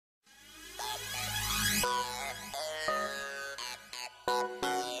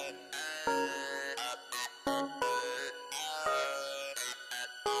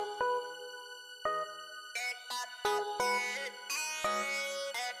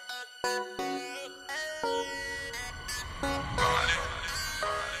I'm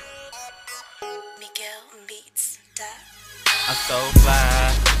so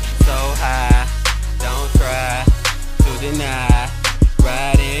fly, so high, don't try to deny.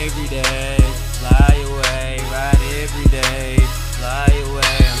 Ride every day, fly away, ride every day, fly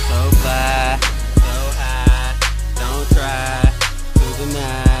away. I'm so fly, so high, don't try to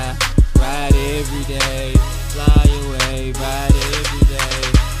deny. Ride every day, fly away, ride every day,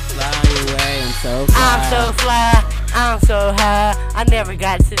 fly away. I'm so fly. I'm so fly, I'm so high, I never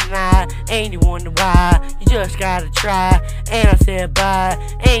got to deny. And you wonder why, you just gotta try. And I said bye,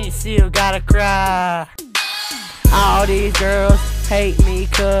 and you still gotta cry. All these girls hate me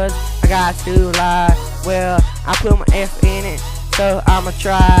cause I got to lie. Well, I put my effort in it, so I'ma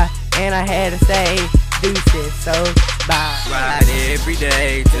try. And I had to say deuces, so bye. Ride every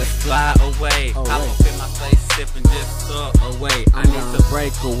day, just fly away. I'm up in my face, sipping just soar away. I need to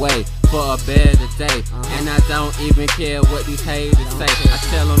break away for a better day. And I don't even care what these haters say. I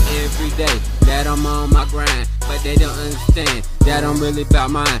tell them every day that I'm on my grind, but they don't understand that I'm really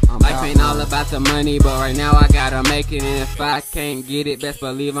about mine. Life ain't all about the money, but right now I gotta make it. And if I can't get it, best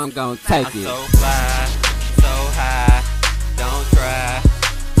believe I'm gonna take it. I'm so fly, so high, don't try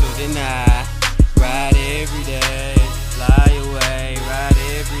to deny. Ride every day, fly away, ride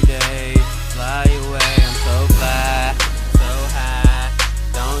every day, fly away. I'm so fly, so high,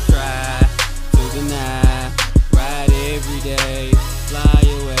 don't try to deny. Ride every day, fly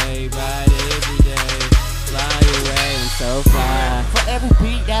away, ride every day, fly away. I'm so fly. For every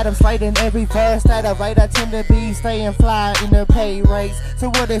beat that I'm slating, every verse that I write, I tend to be staying fly in the pay rates. So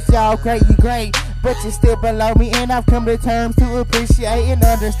what if y'all great, you great, but you're still below me? And I've come to terms to appreciate and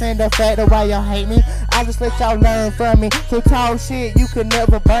understand the fact of why y'all hate me. I'll just let y'all learn from me. So talk shit, you could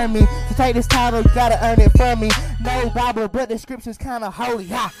never burn me. To take this title, you gotta earn it from me. No Bible, but the scripture's kinda holy,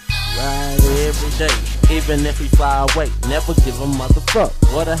 ha! Ride every day, even if we fly away. Never give a motherfuck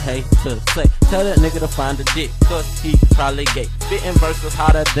what I hate to say. Tell that nigga to find a dick, cause he probably gay. Spitting verses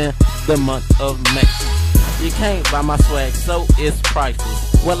hotter than the month of May. You can't buy my swag, so it's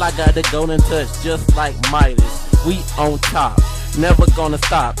priceless. Well, I got the golden touch, just like Midas. We on top, never gonna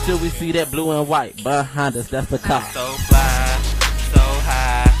stop till we see that blue and white behind us. That's the cop. I'm so fly, so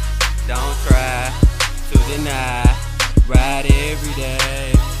high, don't try to deny. Ride every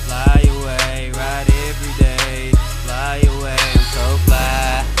day, fly away, ride every day, fly away. I'm so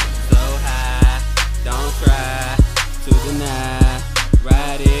fly, so high, don't try to deny.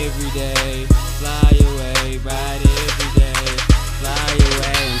 Ride every day, fly away, ride every day, fly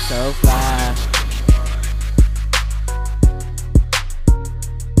away. I'm so fly.